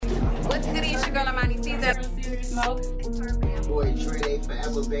Smoke. Boy, Trey,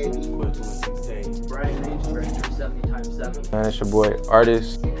 forever, baby. Boy, 216. Brian Reeves, Director 70 times 7. And it's your boy,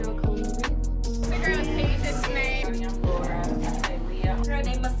 Artist. The girl's Asia's name. Young Laura. Leah. Girl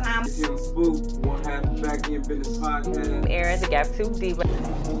named Masam. It's Young Spook. One half of Back in Business Podcast. Aaron, the Gap 2 Diva.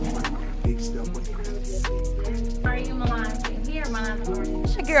 Big stuff. Are you Milan? Here, Milan.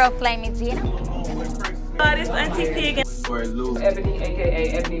 It's your girl, Flaming Tina. This Auntie Pig. Boy, Lou. Ebony,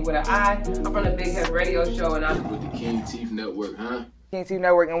 a.k.a. Ebony with an I. I'm from the Big Head Radio Show, and I'm With the King Teeth Network, huh? King Team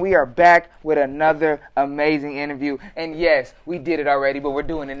Network, and we are back with another amazing interview. And yes, we did it already, but we're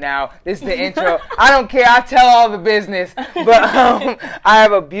doing it now. This is the intro. I don't care. I tell all the business. But I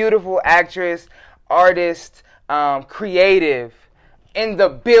have a beautiful actress, artist, creative in the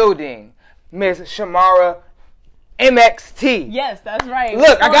building, Miss Shamara MXT. Yes, that's right.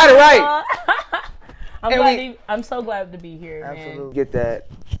 Look, I got it right. I'm so glad to be here. Absolutely. Man. Get that.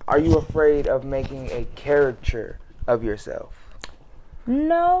 Are you afraid of making a caricature of yourself?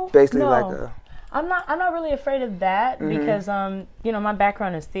 No. Basically no. like a... I'm not really afraid of that because my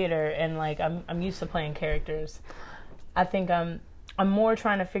background is theater and like I'm used to playing characters. I think I'm more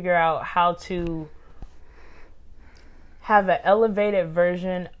trying to figure out how to have an elevated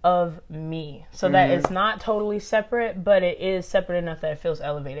version of me so that it's not totally separate, but it is separate enough that it feels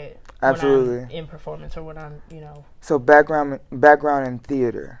elevated. Absolutely. When I'm in performance or when I'm, So background in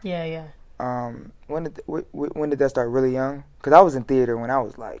theater. Yeah. When did that start? Really young? Because I was in theater when I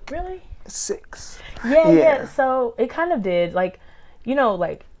was like Really? 6. Yeah. So it kind of did like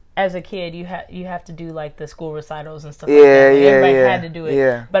as a kid you have to do like the school recitals and stuff like that. Everybody had to do it.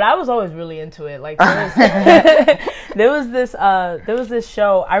 Yeah. But I was always really into it. Like there was this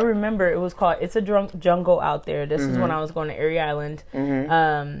show I remember. It was called It's a Drunk Jungle Out There. This is when I was going to Erie Island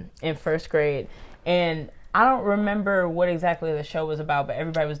in first grade, and I don't remember what exactly the show was about, but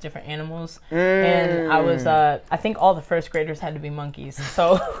everybody was different animals. And I was, I think all the first graders had to be monkeys.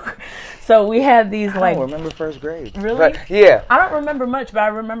 So we had these I don't remember first grade. Really? But, yeah. I don't remember much, but I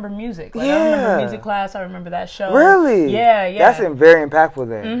remember music. Like, I remember music class. I remember that show. Really? Yeah. That's very impactful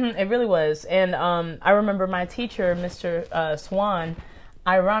then. It really was. And I remember my teacher, Mr. Swan,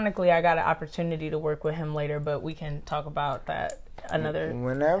 ironically, I got an opportunity to work with him later, but we can talk about that a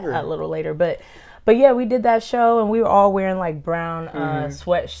little later. But yeah, we did that show, and we were all wearing like brown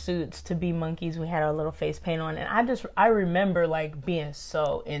sweatsuits to be monkeys. We had our little face paint on, and I remember like being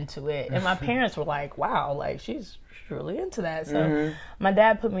so into it. And my parents were like, "Wow, like she's really into that." So my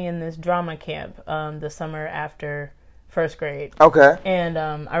dad put me in this drama camp the summer after first grade. Okay. And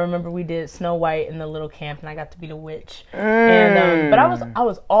I remember we did Snow White in the little camp, and I got to be the witch. And but I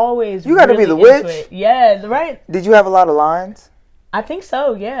was always you got to be the witch. It. Yeah, right. Did you have a lot of lines? I think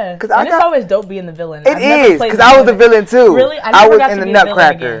so, yeah. It's always dope being the villain. It is, because I was the villain too. Really? I was in the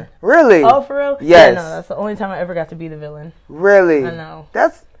Nutcracker. Really? Oh, for real? Yes. Yeah, no, that's the only time I ever got to be the villain. Really? I know.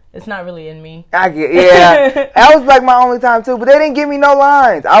 It's not really in me. I get, yeah. That was like my only time too, but they didn't give me no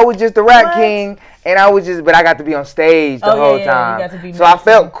lines. I was just the Rat King, and but I got to be on stage the whole time. You got to be so I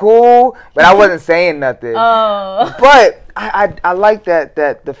felt cool, but I wasn't saying nothing. Oh. But I like that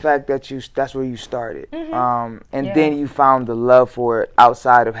the fact that that's where you started, and then you found the love for it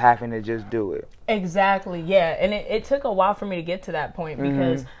outside of having to just do it. Exactly, yeah. And it took a while for me to get to that point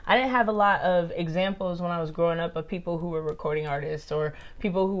because I didn't have a lot of examples when I was growing up of people who were recording artists or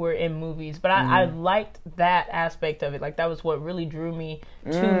people who were in movies. But I liked that aspect of it. Like, that was what really drew me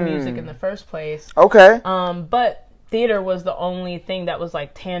to music in the first place. Okay. But theater was the only thing that was,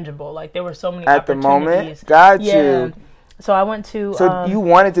 like, tangible. Like, there were so many at the opportunities. moment? Got you. So I went to... So you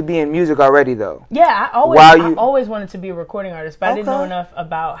wanted to be in music already, though? Yeah, I always wanted to be a recording artist, but I didn't know enough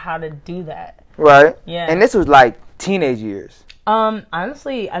about how to do that. Right. Yeah. And this was like teenage years.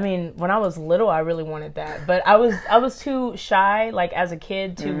 Honestly, I mean, when I was little, I really wanted that, but I was too shy, like as a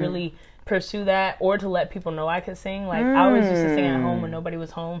kid, to really pursue that or to let people know I could sing. Like I always used to sing at home when nobody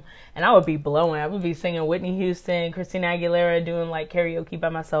was home, and I would be blowing. I would be singing Whitney Houston, Christina Aguilera, doing like karaoke by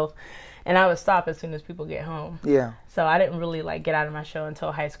myself, and I would stop as soon as people get home. Yeah. So I didn't really like get out of my show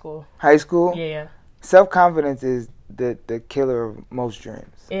until high school. High school? Yeah. Self-confidence is the killer of most dreams.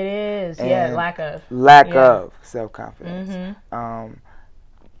 It is, and lack of self-confidence.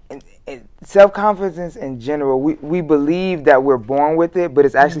 And self-confidence in general, we believe that we're born with it, but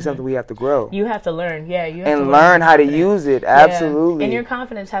it's actually something we have to grow. You have to learn, you have to learn how to use it. Absolutely. And your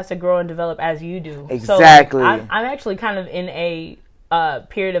confidence has to grow and develop as you do. Exactly. So, like, I'm actually kind of in a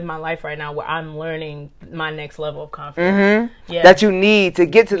period of my life right now where I'm learning my next level of confidence. That you need to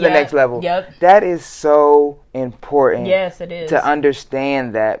get to the next level. That is so important. Yes, it is. To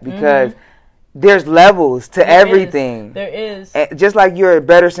understand that, because there's levels to everything. There is. And just like you're a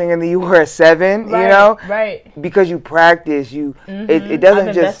better singer than you were at 7, Right, you know? Right. Because you practice, it doesn't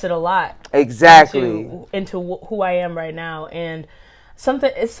I've just... invested a lot. Exactly. Into who I am right now. And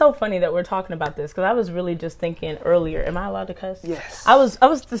it's so funny that we're talking about this, because I was really just thinking earlier. Am I allowed to cuss? Yes. I was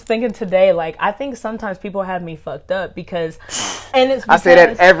just thinking today, like, I think sometimes people have me fucked up because, and it's because, I say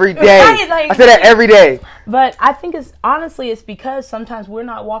that every day. Right, like, I say that every day. But I think it's because sometimes we're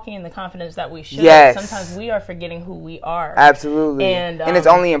not walking in the confidence that we should. Yes. Sometimes we are forgetting who we are. Absolutely. And it's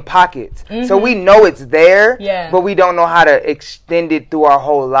only in pockets. Mm-hmm. So we know it's there, Yeah. but we don't know how to extend it through our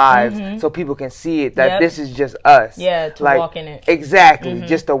whole lives so people can see it, that Yep. this is just us. Yeah, to like, walk in it. Exactly.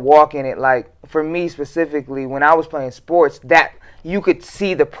 Just to walk in it. Like, for me specifically, when I was playing sports, that you could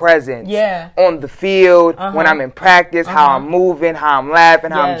see the presence on the field, when I'm in practice, how I'm moving, how I'm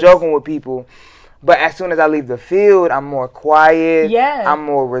laughing, how I'm joking with people. But as soon as I leave the field, I'm more quiet. Yeah. I'm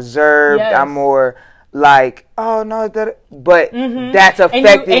more reserved. Yes. I'm more like, oh no, but that's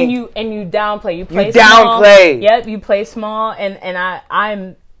affecting. And you downplay. You play You small. downplay. Yep, you play small, and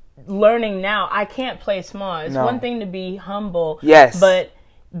I'm learning now. I can't play small. It's one thing to be humble. Yes. But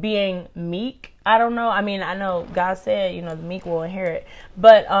being meek, I don't know. I mean, I know God said, the meek will inherit.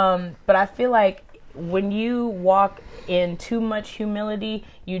 But I feel like when you walk in too much humility,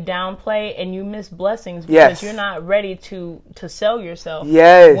 you downplay and you miss blessings because you're not ready to sell yourself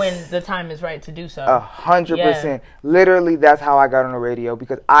when the time is right to do so. 100%. Literally, that's how I got on the radio,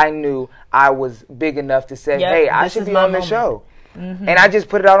 because I knew I was big enough to say, hey, I should be on the show. And I just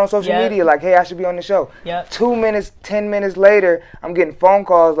put it out on social media like, hey, I should be on the show. 2 minutes, 10 minutes later, I'm getting phone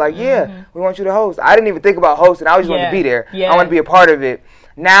calls like, yeah, we want you to host. I didn't even think about hosting. I just wanted to be there. I want to be a part of it.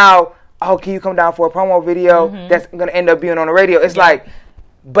 Now, can you come down for a promo video that's going to end up being on the radio? It's like,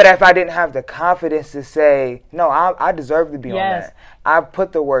 but if I didn't have the confidence to say, no, I deserve to be on that. I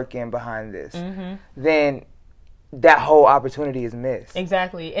put the work in behind this. Then that whole opportunity is missed.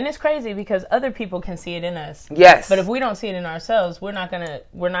 Exactly. And it's crazy because other people can see it in us. Yes. But if we don't see it in ourselves, we're not going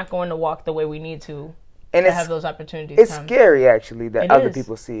to walk the way we need to have those opportunities. It's scary, actually, that other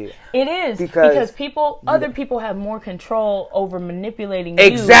people see it. It is because other people have more control over manipulating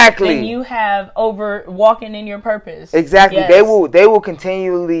you than you have over walking in your purpose. Exactly. Yes. They will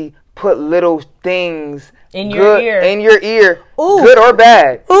continually put little things in your ear, good or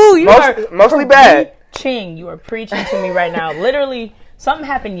bad. Ooh, mostly bad. You are preaching to me right now. Literally, something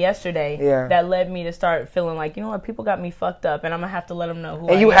happened yesterday that led me to start feeling like, you know what, people got me fucked up, and I'm gonna have to let them know who I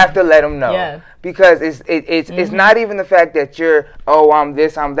am. And you have to let them know, because it's not even the fact that you're I'm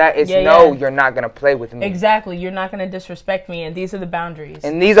this, I'm that. It's you're not gonna play with me. Exactly, you're not gonna disrespect me, and these are the boundaries.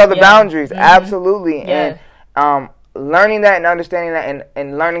 And these are the boundaries, absolutely. Yeah. And learning that and understanding that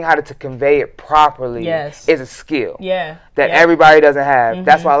and learning how to convey it properly is a skill that everybody doesn't have.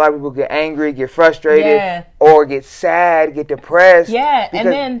 That's why a lot of people get angry, get frustrated, or get sad, get depressed.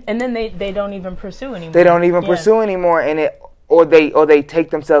 And then they don't even pursue anymore. They don't even pursue anymore, and they take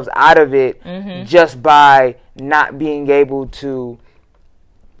themselves out of it just by not being able to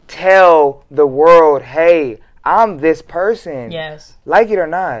tell the world, hey, I'm this person. Yes. Like it or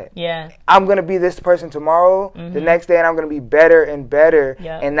not. Yeah. I'm going to be this person tomorrow, the next day, and I'm going to be better and better.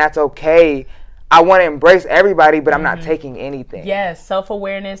 And that's okay. I want to embrace everybody, but I'm not taking anything. Yes.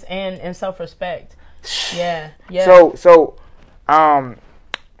 Self-awareness and self-respect. Yeah. So,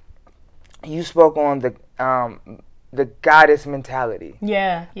 you spoke on the goddess mentality.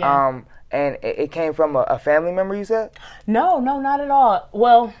 Yeah. And it came from a family member, you said? No, not at all.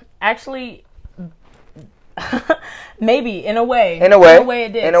 Well, actually, maybe in a way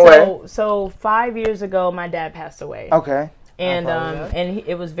it did. So 5 years ago, my dad passed away. Okay. And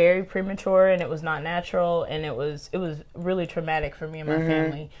it was very premature, and it was not natural, and it was really traumatic for me and my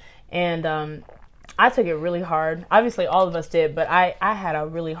family. And I took it really hard. Obviously, all of us did, but I had a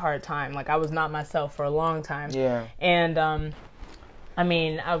really hard time. Like, I was not myself for a long time. Yeah. And I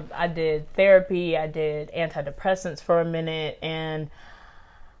mean, I did therapy, I did antidepressants for a minute, and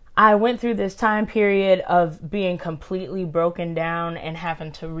I went through this time period of being completely broken down and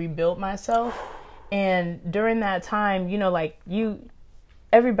having to rebuild myself. And during that time,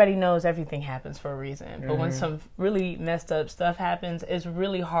 everybody knows everything happens for a reason. But when some really messed up stuff happens, it's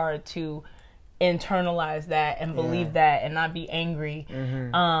really hard to internalize that and believe that and not be angry.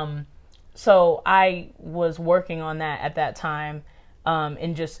 So I was working on that at that time.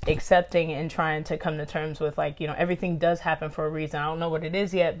 And just accepting and trying to come to terms with, everything does happen for a reason. I don't know what it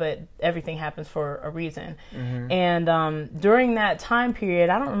is yet, but everything happens for a reason. And during that time period,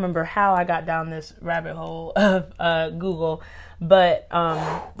 I don't remember how I got down this rabbit hole of Google, but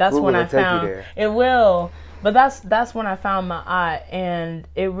that's Google when I found it will. But that's when I found my art, and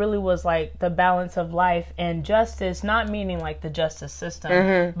it really was like the balance of life and justice, not meaning like the justice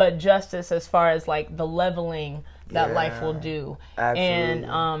system, but justice as far as like the leveling that life will do. Absolutely.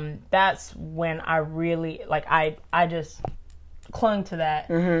 And that's when I really like I just clung to that.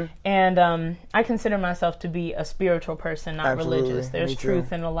 And I consider myself to be a spiritual person, not religious. There's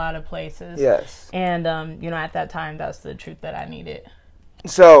truth in a lot of places. Yes. And at that time, that's the truth that I needed.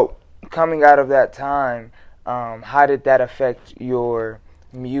 So coming out of that time, how did that affect your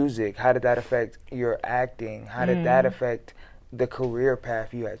music? How did that affect your acting? How did that affect the career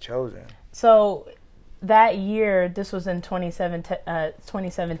path you had chosen? So that year, this was in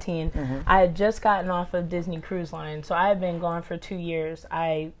 2017, I had just gotten off of Disney Cruise Line. So I had been gone for 2 years.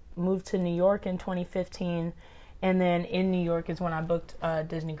 I moved to New York in 2015. And then in New York is when I booked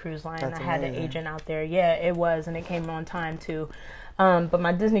Disney Cruise Line. That's I had amazing. an agent out there. Yeah, it was. And it came on time, too. But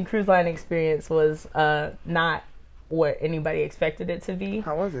my Disney Cruise Line experience was not what anybody expected it to be.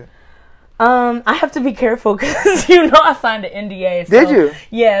 How was it? I have to be careful because I signed an NDA. So, Did you?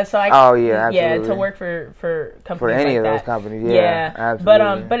 Yeah. So I. Oh yeah, absolutely. To work for companies for any like of that. those companies. Yeah,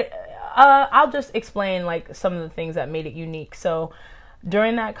 absolutely. But I'll just explain like some of the things that made it unique. So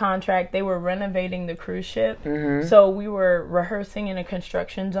during that contract, they were renovating the cruise ship. So we were rehearsing in a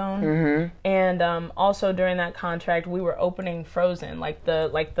construction zone, and also during that contract, we were opening Frozen, like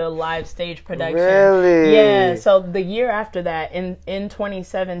the live stage production. Really? Yeah. So the year after that, in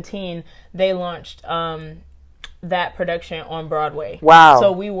 2017, they launched that production on Broadway. Wow.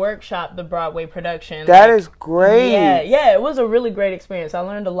 So we workshopped the Broadway production. That is great. Yeah, it was a really great experience. I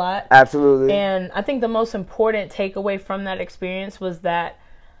learned a lot. Absolutely. And I think the most important takeaway from that experience was that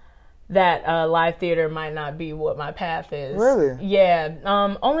live theater might not be what my path is. Really? Yeah.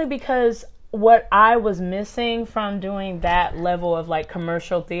 Only because what I was missing from doing that level of like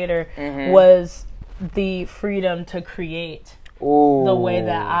commercial theater was the freedom to create the way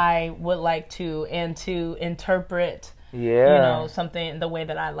that I would like to, and to interpret something the way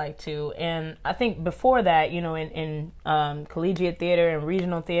that I like to. And I think before that, in collegiate theater and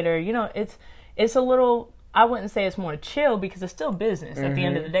regional theater, it's a little, I wouldn't say it's more chill because it's still business. At the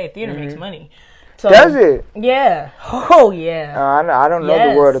end of the day, theater makes money. So, does it? Yeah. Oh yeah. I don't know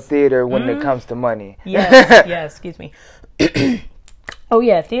the world of theater when it comes to money. Yes, excuse me. Oh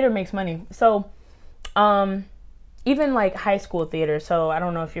yeah, theater makes money. So even like high school theater, so I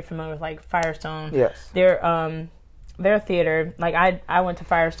don't know if you're familiar with like Firestone. Yes. Their theater, like I went to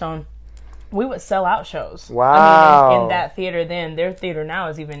Firestone, we would sell out shows. Wow. I mean, in that theater then, their theater now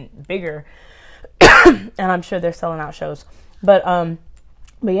is even bigger. And I'm sure they're selling out shows. But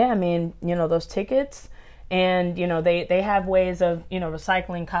yeah, I mean, those tickets, and they have ways of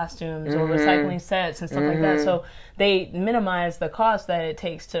recycling costumes or recycling sets and stuff like that. So they minimize the cost that it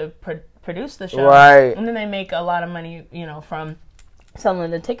takes to produce the show, right? And then they make a lot of money, from selling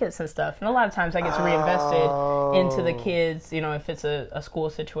the tickets and stuff. And a lot of times that gets reinvested into the kids, if it's a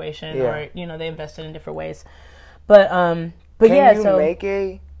school situation, or they invest it in different ways. But Can yeah, you so make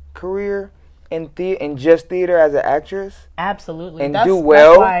a career in just theater as an actress? Absolutely, and do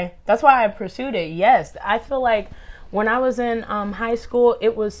well. That's why I pursued it. Yes, I feel like when I was in high school,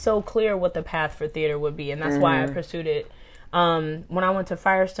 it was so clear what the path for theater would be, and that's why I pursued it. When I went to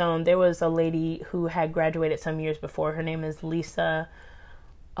Firestone, there was a lady who had graduated some years before. Her name is Lisa.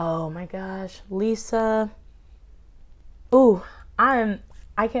 Oh my gosh, Lisa. Ooh, I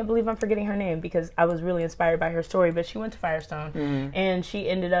can't believe I'm forgetting her name because I was really inspired by her story. But she went to Firestone, and she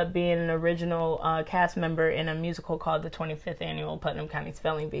ended up being an original cast member in a musical called the 25th Annual Putnam County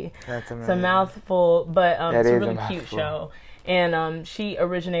Spelling Bee. That's amazing. It's a mouthful, but it's a really cute mouthful. show. And she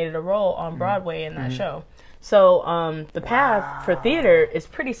originated a role on Broadway in that show. So the path for theater is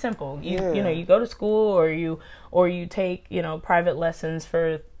pretty simple. You go to school, or you take private lessons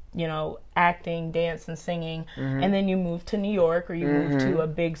for acting, dance, and singing, and then you move to New York, or you move to a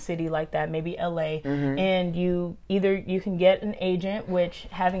big city like that, maybe LA, and you can get an agent, which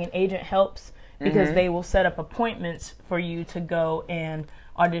having an agent helps because they will set up appointments for you to go and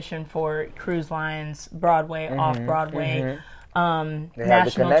audition for cruise lines, Broadway, off Broadway,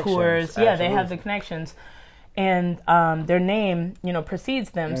 national tours. Absolutely. Yeah, they have the connections. And their name, precedes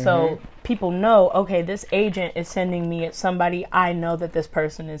them. So people know, okay, this agent is sending me somebody I know that this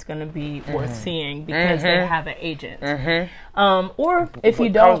person is going to be worth seeing because they have an agent. Or if you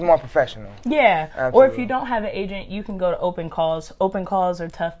don't, becomes more professional. Yeah. Absolutely. Or if you don't have an agent, you can go to open calls. Open calls are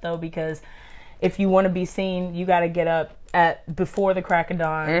tough though, because if you want to be seen, you got to get up before the crack of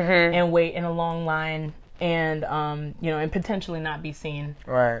dawn and wait in a long line, and and potentially not be seen.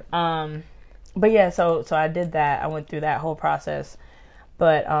 Right. But yeah, so I did that. I went through that whole process.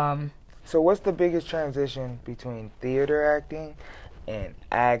 But So what's the biggest transition between theater acting and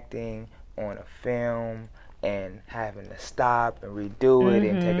acting on a film and having to stop and redo it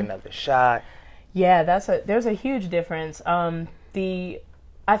and take another shot? Yeah, there's a huge difference. I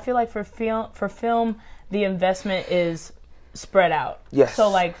feel like for film, the investment is spread out. Yes. So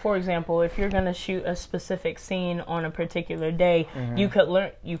like, for example, if you're going to shoot a specific scene on a particular day, you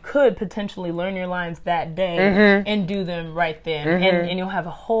could potentially learn your lines that day and do them right then. And you'll have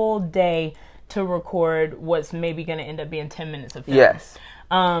a whole day to record what's maybe going to end up being 10 minutes of film. Yes.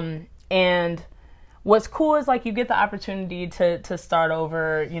 And what's cool is like you get the opportunity to start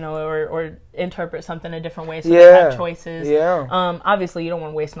over, you know, or interpret something a different way, so you have choices. Yeah. Obviously, you don't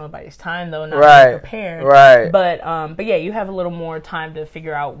want to waste nobody's time though, not being prepared. Right. But yeah, you have a little more time to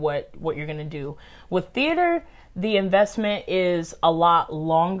figure out what you're gonna do. With theater, the investment is a lot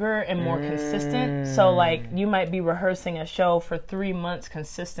longer and more consistent. So like you might be rehearsing a show for 3 months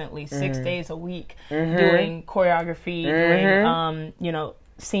consistently, 6 days a week, doing choreography, doing you know,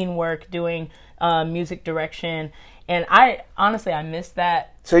 scene work, doing music direction, and I honestly miss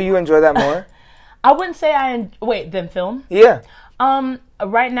that. So you enjoy that more? I wouldn't say than film. Yeah.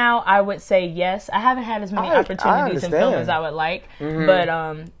 Right now I would say yes. I haven't had as many opportunities in film as I would like,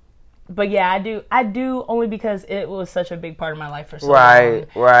 but yeah, I do only because it was such a big part of my life for so long.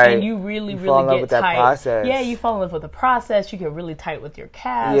 Right. And you really fall in love get with tight. That process. Yeah, you fall in love with the process. You get really tight with your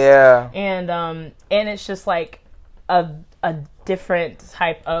cast. Yeah. And it's just like a different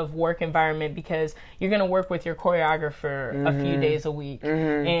type of work environment because you're going to work with your choreographer a few days a week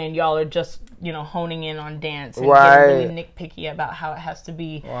and y'all are just, you know, honing in on dance and getting really nitpicky about how it has to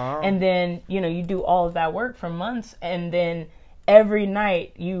be. Wow. And then, you know, you do all of that work for months and then every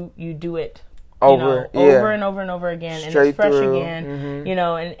night you do it over and over and over again. Straight and it's fresh through. again, you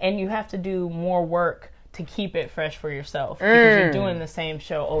know, and you have to do more work to keep it fresh for yourself because you're doing the same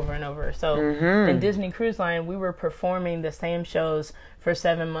show over and over. So in Disney Cruise Line, we were performing the same shows for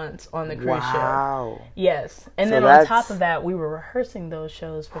 7 months on the cruise show. Yes. And so then on top of that, we were rehearsing those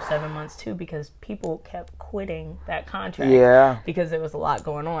shows for 7 months too because people kept quitting that contract because there was a lot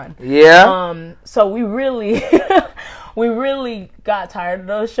going on. Yeah. So we really we really got tired of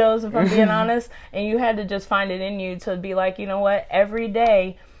those shows, if I'm being honest, and you had to just find it in you to be like, you know what, every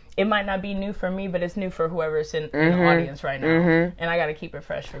day it might not be new for me, but it's new for whoever's in the audience right now, and I got to keep it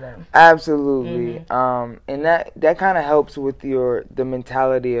fresh for them. Absolutely, and that kind of helps with the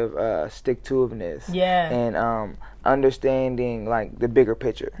mentality of stick-to-itiveness, and understanding like the bigger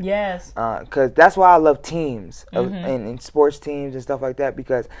picture. Yes, because that's why I love teams and sports teams and stuff like that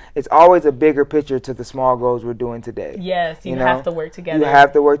because it's always a bigger picture to the small goals we're doing today. Yes, you have to work together. You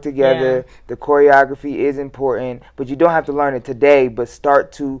have to work together. Yeah. The choreography is important, but you don't have to learn it today, but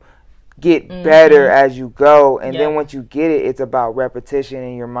start to get better as you go, and then once you get it, it's about repetition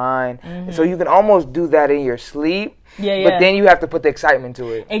in your mind. And so you can almost do that in your sleep, but then you have to put the excitement to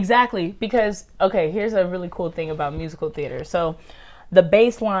it. Exactly, because here's a really cool thing about musical theater. So the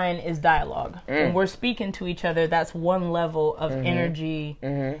baseline is dialogue. When we're speaking to each other, that's one level of energy.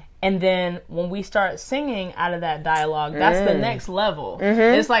 And then when we start singing out of that dialogue, that's the next level.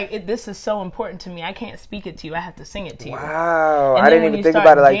 It's like, this is so important to me. I can't speak it to you. I have to sing it to you. Wow. I didn't even think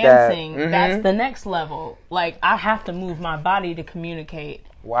about it like dancing, that. That's the next level. Like, I have to move my body to communicate.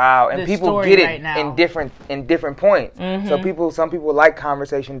 Wow, and people get it in different points. So some people like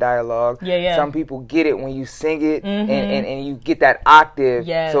conversation dialogue. Some people get it when you sing it and you get that octave,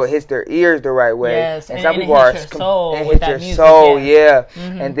 so it hits their ears the right way. And some people are hit your soul,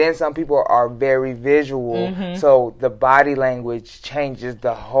 and then some people are very visual, so the body language changes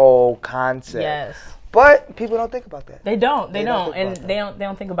the whole concept. Yes, but people don't think about that. They don't, and they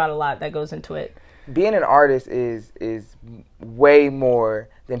don't think about a lot that goes into it. Being an artist is way more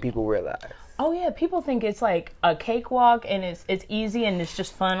than people realize. Oh yeah, people think it's like a cakewalk and it's easy and it's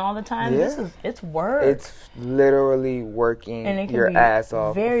just fun all the time. It's work. It's literally working your ass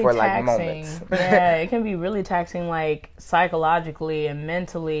off for like moments. Yeah, it can be really taxing, like psychologically and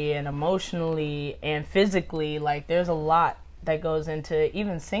mentally and emotionally and physically. Like there's a lot that goes into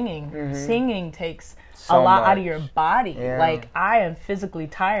even singing. Singing takes a lot out of your body. Like I am physically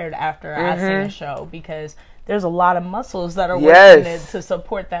tired after I sing a show because there's a lot of muscles that are working to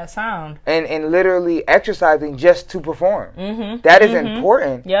support that sound. And literally exercising just to perform. That is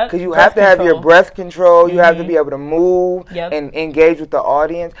important because you have to have your breath control. You have to be able to move and engage with the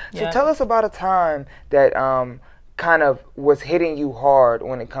audience. So tell us about a time that kind of was hitting you hard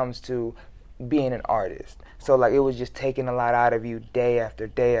when it comes to being an artist. So like it was just taking a lot out of you day after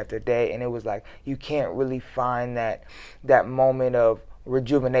day after day, and it was like you can't really find that moment of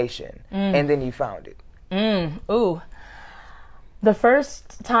rejuvenation, and then you found it. The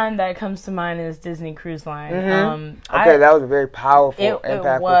first time that comes to mind is Disney Cruise Line. That was a very powerful, impactful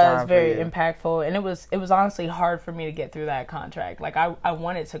time. It was for very you. impactful, and it was honestly hard for me to get through that contract. Like I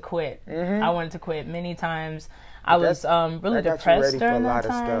wanted to quit. I wanted to quit many times. I was really depressed during that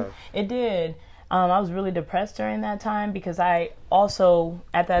time. It did. I was really depressed during that time because I also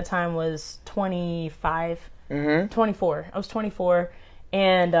at that time was 24. I was 24,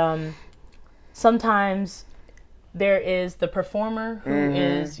 and sometimes there is the performer who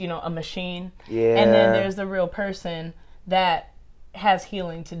is, a machine. Yeah. And then there's the real person that has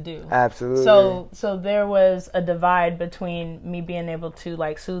healing to do. Absolutely. So there was a divide between me being able to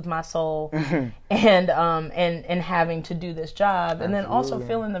like soothe my soul and having to do this job. And then also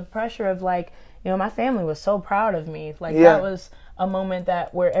feeling the pressure of like, my family was so proud of me. Like that was a moment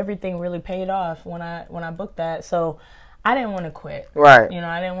where everything really paid off when I booked that. So I didn't want to quit. Right.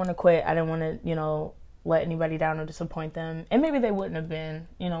 I didn't want to quit. I didn't want to, let anybody down or disappoint them. And maybe they wouldn't have been,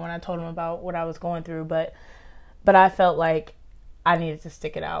 when I told them about what I was going through. But I felt like I needed to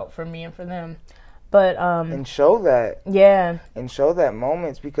stick it out for me and for them. But and show that. Yeah. And show that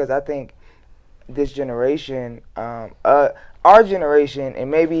moments, because I think this generation, our generation,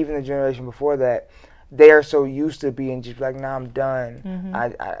 and maybe even the generation before that, they are so used to being just like, nah, I'm done.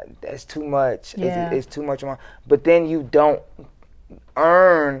 That's too much. Yeah. It's too much. But then you don't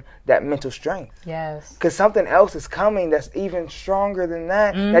earn that mental strength. Yes. Because something else is coming that's even stronger than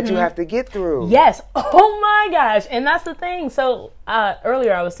that that you have to get through. Yes. Oh my gosh. And that's the thing. So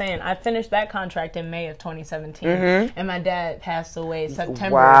earlier I was saying I finished that contract in May of 2017 and my dad passed away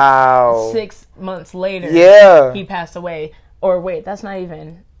September. Wow. 6 months later. Yeah. He passed away. Or wait, that's not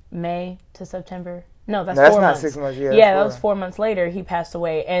even May to September. No, that's 4 months. That's not 6 months. Yeah, that was 4 months later. He passed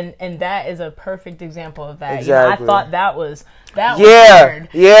away, and that is a perfect example of that. Exactly. I thought that was hard.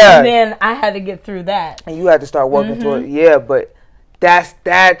 Yeah. And then I had to get through that. And you had to start working toward it. Yeah, but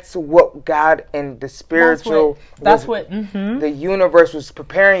that's what God and the spiritual, the universe was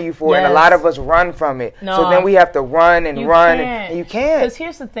preparing you for, and a lot of us run from it. No, so then we have to run and you can't. Because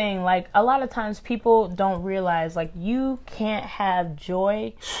here's the thing, like a lot of times people don't realize, like you can't have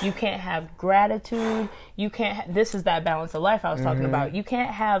joy, you can't have gratitude, you can't. This is that balance of life I was talking about. You can't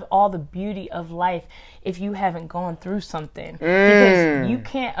have all the beauty of life if you haven't gone through something, because you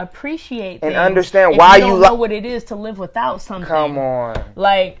can't appreciate and things understand if why you don't know what it is to live without something. Come on,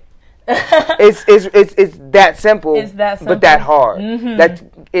 like it's that simple. It's that simple, but that hard. That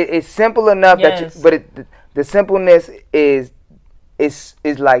it's simple enough the simpleness is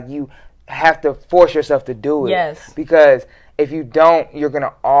like you have to force yourself to do it. Yes, because if you don't, you're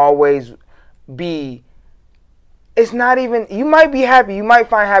gonna always be. It's not even. You might be happy. You might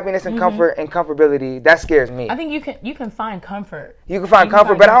find happiness and comfort and comfortability. That scares me. I think you can find comfort. You can find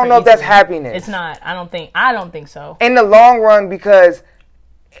comfort, but I don't know if that's happiness. It's not. I don't think so. In the long run, because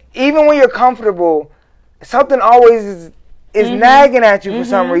even when you're comfortable, something always is nagging at you for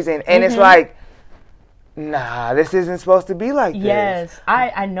some reason, and it's like, nah, this isn't supposed to be like this. Yes,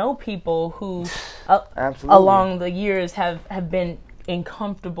 I know people who along the years have been in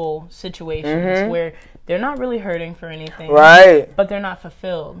comfortable situations where they're not really hurting for anything, right? But they're not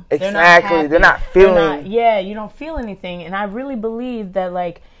fulfilled. Exactly, they're not feeling. You don't feel anything, and I really believe that,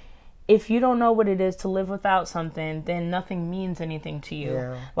 like, if you don't know what it is to live without something, then nothing means anything to you.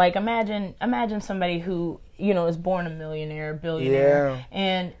 Yeah. Like imagine somebody who is born a millionaire, billionaire,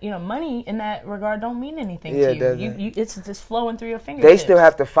 and money in that regard don't mean anything to you. It's just flowing through your fingers. They still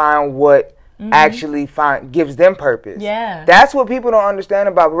have to find what. Actually gives them purpose. Yeah, that's what people don't understand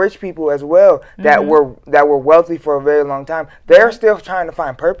about rich people as well. That were wealthy for a very long time. They're still trying to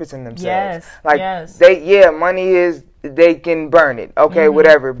find purpose in themselves. Money is, they can burn it. Okay,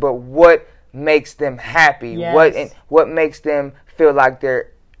 whatever. But what makes them happy? Yes. What makes them feel like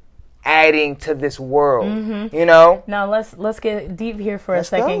they're adding to this world? Now let's get deep here for a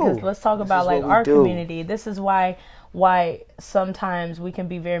second, because let's talk about like our community. This is why sometimes we can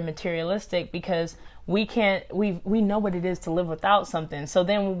be very materialistic, because we know what it is to live without something. So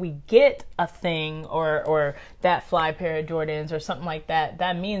then when we get a thing or that fly pair of Jordans or something like that,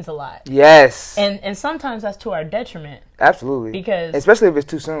 that means a lot. Yes. And sometimes that's to our detriment. Absolutely. Because especially if it's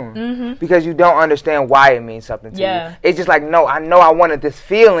too soon. Because you don't understand why it means something to you. It's just like, no, I know I wanted this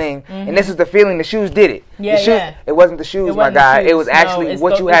feeling, and this is the feeling. The shoes did it. It wasn't the shoes, my guy. It was actually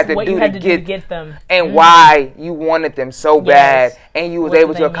what you had to do to get them, and why you wanted them so bad, and you was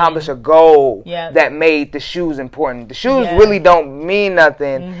able to accomplish a goal that made the shoes important. The shoes really don't mean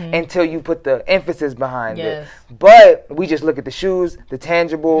nothing until you put the emphasis behind it. But we just look at the shoes, the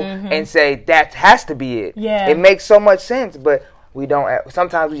tangible, and say that has to be it. It makes so much sense, but we don't.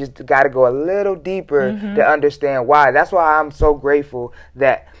 Sometimes we just got to go a little deeper to understand why. That's why I'm so grateful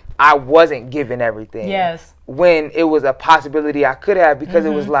that I wasn't given everything. Yes. When it was a possibility I could have, because it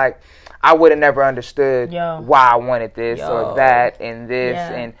was like I would have never understood why I wanted this or that and this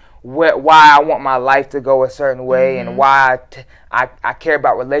and why I want my life to go a certain way and why I care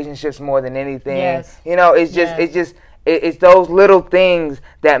about relationships more than anything. Yes. You know, it's those little things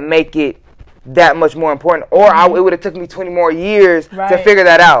that make it that much more important, or it would have took me 20 more years to figure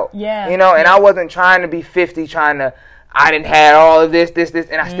that out. Yeah. You know, and I wasn't trying to be 50 I didn't have all of this,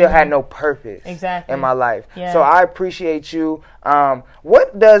 and I still had no purpose in my life. Yeah. So I appreciate you.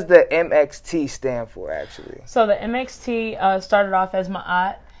 What does the MXT stand for, actually? So the MXT started off as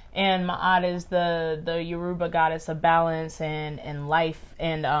Ma'at, and Ma'at is the Yoruba goddess of balance and life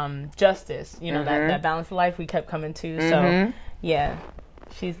and justice. You know, that balance of life we kept coming to. So, yeah.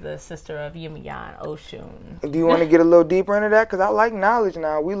 She's the sister of Yimiyan Oshun. Do you want to get a little deeper into that? Because I like knowledge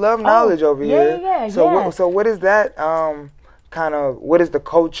now. We love knowledge over here. So what is that kind of, what is the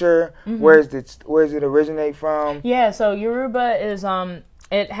culture? Where does it originate from? Yeah, so Yoruba is,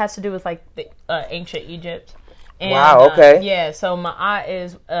 it has to do with like the ancient Egypt. And, wow, okay. Yeah, so Ma'at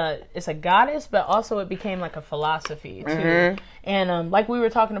is it's a goddess, but also it became like a philosophy too. And like we were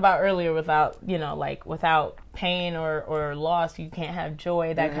talking about earlier, without pain or loss, you can't have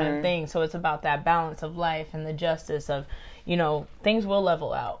joy, that kind of thing. So it's about that balance of life and the justice of, things will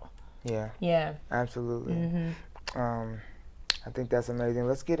level out. Yeah. Yeah. Absolutely. I think that's amazing.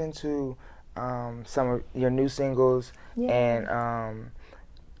 Let's get into some of your new singles and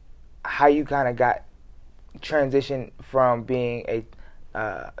how you kind of got transition from being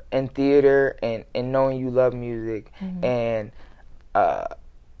in theater and knowing you love music and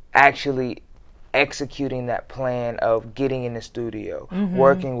actually executing that plan of getting in the studio,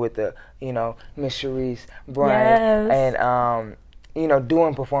 working with the Miss Sharice Bryant and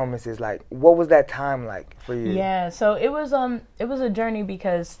doing performances. Like, what was that time like for you? Yeah, so it was a journey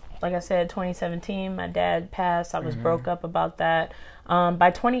because, like I said, 2017 my dad passed. I was broke up about that.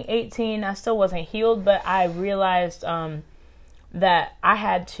 By 2018, I still wasn't healed, but I realized that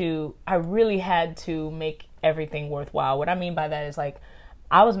I really had to make everything worthwhile. What I mean by that is, like,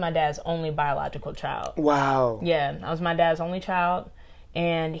 I was my dad's only biological child. Wow. Yeah, I was my dad's only child,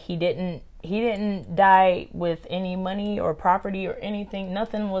 and he didn't die with any money or property or anything.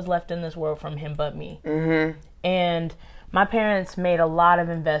 Nothing was left in this world from him but me. And my parents made a lot of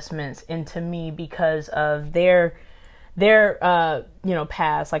investments into me because of their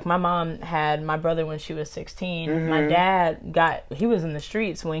past. Like, my mom had my brother when she was 16. My dad he was in the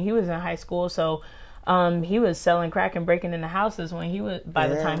streets when he was in high school, so he was selling crack and breaking into houses when by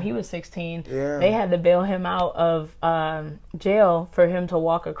the time he was 16. They had to bail him out of jail for him to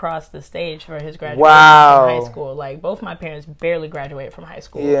walk across the stage for his graduation from high school. Like, both my parents barely graduated from high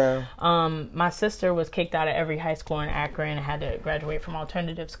school. My sister was kicked out of every high school in Akron and had to graduate from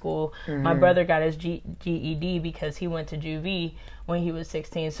alternative school. My brother got his GED because he went to juvie when he was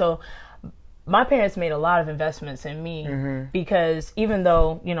 16. So my parents made a lot of investments in me because even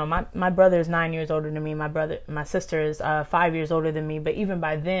though, my brother is 9 years older than me, my sister is 5 years older than me, but even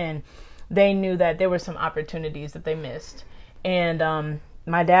by then, they knew that there were some opportunities that they missed. And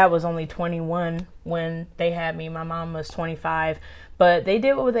my dad was only 21 when they had me. My mom was 25, but they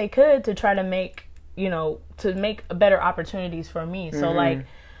did what they could to try to make, better opportunities for me. So, like,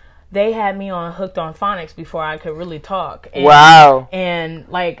 they had me hooked on phonics before I could really talk. And, And,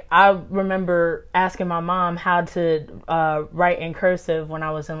 like, I remember asking my mom how to write in cursive when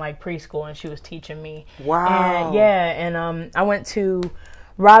I was in, like, preschool, and she was teaching me. And I went to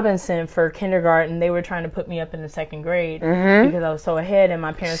Robinson for kindergarten. They were trying to put me up in the second grade because I was so ahead, and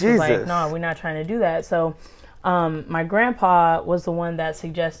my parents was like, no, we're not trying to do that. So my grandpa was the one that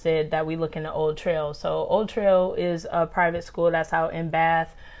suggested that we look into Old Trail. So Old Trail is a private school that's out in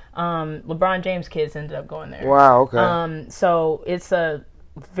Bath. LeBron James kids ended up going there. Wow, okay. So it's a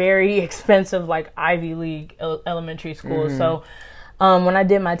very expensive, like, Ivy League elementary school. So when I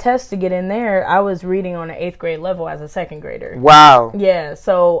did my test to get in there, I was reading on an 8th grade level as a second grader. Wow. Yeah,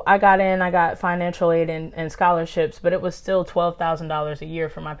 so I got in, I got financial aid and scholarships, but it was still $12,000 a year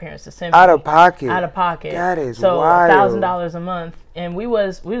for my parents to send me. Out of pocket? Out of pocket. That is wild. So $1,000 a month. And we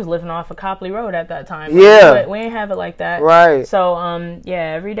was living off of Copley Road at that time. Yeah. We didn't have it like that. Right. So,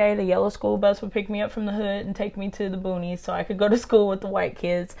 every day the yellow school bus would pick me up from the hood and take me to the boonies so I could go to school with the white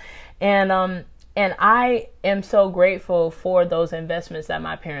kids. And I am so grateful for those investments that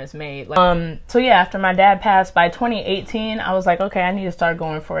my parents made. After my dad passed, by 2018, I was like, okay, I need to start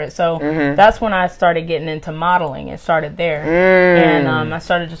going for it. So that's when I started getting into modeling. It started there. And I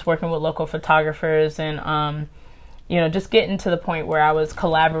started just working with local photographers and just getting to the point where I was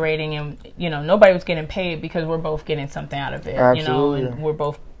collaborating and, nobody was getting paid because we're both getting something out of it, Absolutely. and we're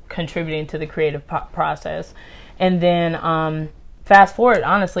both contributing to the creative process. And then fast forward,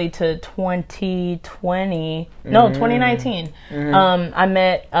 honestly, to 2019. I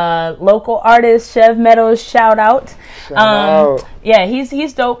met local artist Chev Meadows. Shout out. Yeah,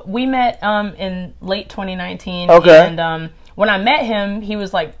 he's dope. We met in late 2019. Okay. And when I met him, he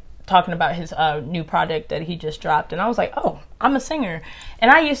was like talking about his new project that he just dropped, and I was like, oh, I'm a singer.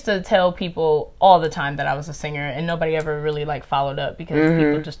 And I used to tell people all the time that I was a singer, and nobody ever really like followed up because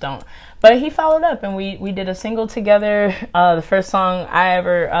people just don't. But he followed up, and we did a single together. The first song I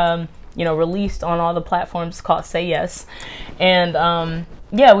ever released on all the platforms is called Say Yes. And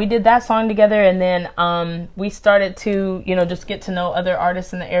yeah, we did that song together, and then we started to just get to know other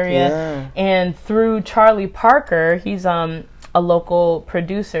artists in the area. Yeah. And through Charlie Parker, he's a local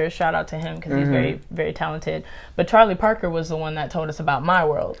producer. Shout out to him because he's very, very talented. But Charlie Parker was the one that told us about My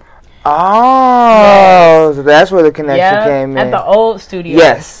World. Oh, so that's where the connection came in. At the old studio.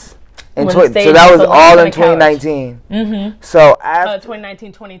 Yes. So that was all in 2019. So after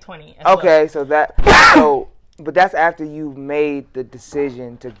 2019, 2020. Okay, so but that's after you made the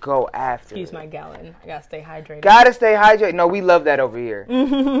decision to go after. Excuse my gallon. I gotta stay hydrated. Gotta stay hydrated. No, we love that over here.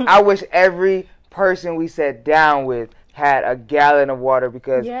 I wish every person we sat down with had a gallon of water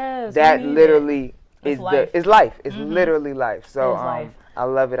because that literally is life. It's literally life. So life. I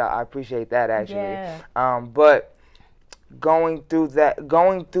love it. I appreciate that actually. Yeah. But going through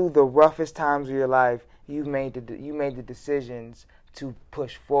the roughest times of your life, you made the decisions to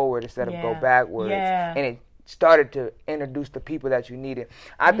push forward instead of go backwards. Yeah. And it started to introduce the people that you needed.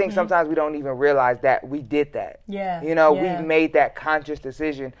 I think sometimes we don't even realize that we did that. Yeah. We made that conscious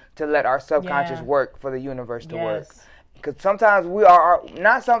decision to let our subconscious work for the universe to work. Because sometimes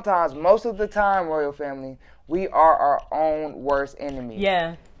most of the time, Royal Family, we are our own worst enemy.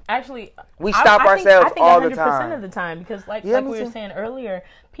 Yeah. Actually, we stop ourselves all the time. 100% of the time, because like we were saying earlier,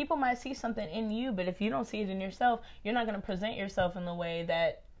 people might see something in you, but if you don't see it in yourself, you're not going to present yourself in the way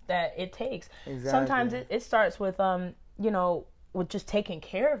that it takes. Exactly. Sometimes it starts with with just taking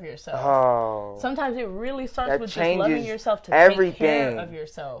care of yourself. Oh. Sometimes it really starts with just loving yourself to take care of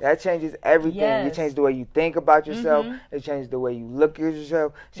yourself. That changes everything. Yes. It changes the way you think about yourself. It changes the way you look at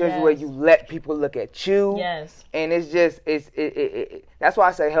yourself. It changes the way you let people look at you. Yes. And it's just that's why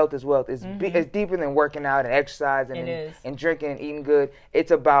I say health is wealth. It's deeper than working out and exercising and drinking and eating good.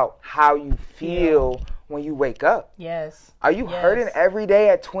 It's about how you feel when you wake up. Yes. Are you hurting every day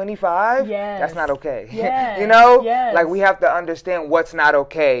at 25? Yes. That's not okay. Yes. Yes. Like we have to understand what's not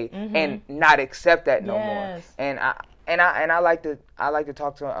okay and not accept that no more. And I like to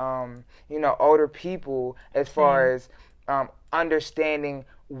talk to older people as far as understanding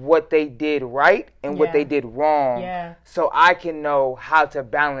what they did right and what they did wrong, so I can know how to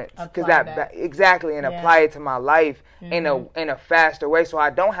balance exactly and apply it to my life in a faster way, so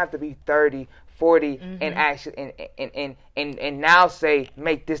I don't have to be 30, 40 and actually and now say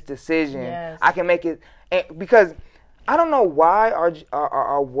make this decision. Yes. I can make it because I don't know why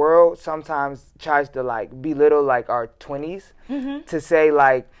our world sometimes tries to like belittle like our 20s to say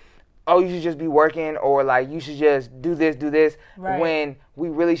like, oh, you should just be working, or like you should just do this when we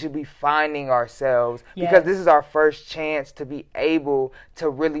really should be finding ourselves, because this is our first chance to be able to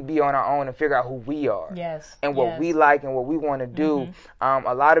really be on our own and figure out who we are and what we like and what we want to do.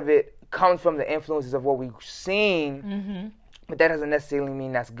 A lot of it comes from the influences of what we've seen, but that doesn't necessarily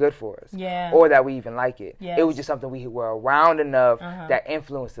mean that's good for us or that we even like it. It was just something we were around enough that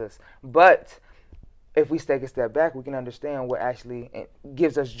influenced us. But if we take a step back, we can understand what actually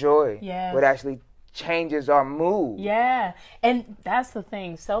gives us joy, what actually changes our mood. Yeah, and that's the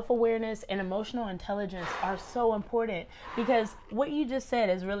thing. Self-awareness and emotional intelligence are so important, because what you just said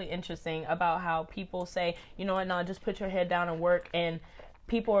is really interesting about how people say, you know what, no, just put your head down and work, and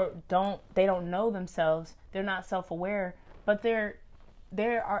people don't know themselves. They're not self-aware, but they're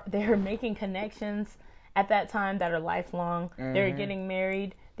making connections at that time that are lifelong. They're getting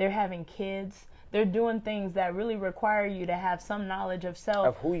married. They're having kids. They're doing things that really require you to have some knowledge of self,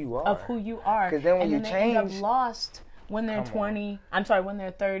 of who you are. Because then when they end up lost when they're when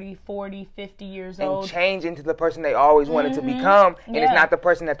they're 30, 40, 50 years old. And change into the person they always wanted to become. And it's not the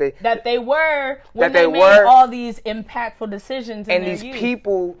person that they were when they made all these impactful decisions in and their these youth.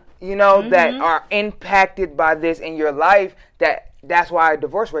 People, that are impacted by this in your life, that that's why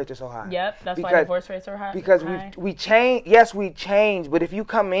divorce rates are so high. Yep, that's why Because- divorce rates are high. Because we change. Yes, we change. But if you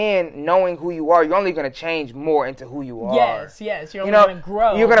come in knowing who you are, you're only going to change more into who you are. Yes, you're only going to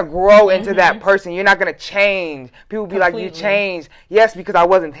grow. You're going to grow into that person. You're not going to change. People be like, you Completely. changed. Yes, because I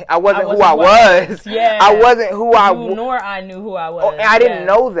wasn't who I was. Yeah. I wasn't who I You was. nor I knew who I was. I didn't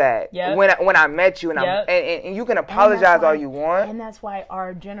know that Yep. when I met you, and Yep. and you can apologize all you want. And that's why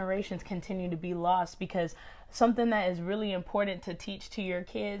our generations continue to be lost, because something that is really important to teach to your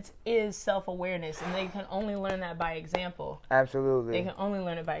kids is self-awareness, and they can only learn that by example. Absolutely. They can only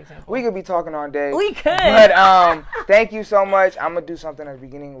learn it by example. We could be talking all day. We could. But thank you so much. I'm gonna do something at the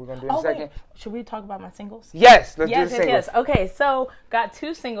beginning. We're gonna do it in a second. Wait. Should we talk about my singles? Yes, let's do the singles. Yes. Okay, so got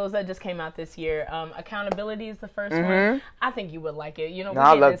 2 singles that just came out this year. Accountability is the first one. I think you would like it. You know, No,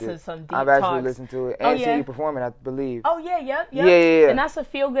 I we get loved into it. some deep I've actually talks. listened to it Oh, and yeah? seen you perform it, I believe. Oh yeah, yep. Yeah. And that's a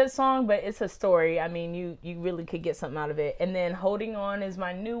feel-good song, but it's a story. I mean, you really could get something out of it. And then Holding On is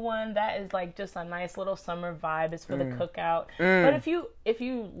my new one. That is like just a nice little summer vibe. It's for the cookout. But if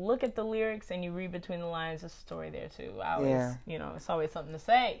you look at the lyrics and you read between the lines, there's a story there too. I always, it's always something to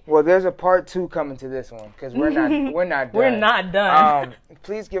say. Well, there's a part 2 coming to this one because we're not done. We're not done.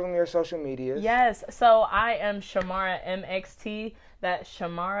 Please give them your social medias. Yes. So I am Shamara MXT. That's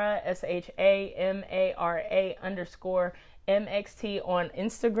Shamara SHAMARA_MXT on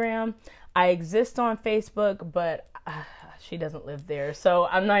Instagram. I exist on Facebook, but she doesn't live there, so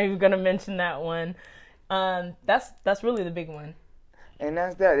I'm not even gonna mention that one. That's really the big one. And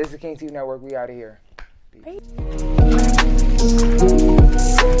that's that. This is the King TV Network. We out of here. Peace.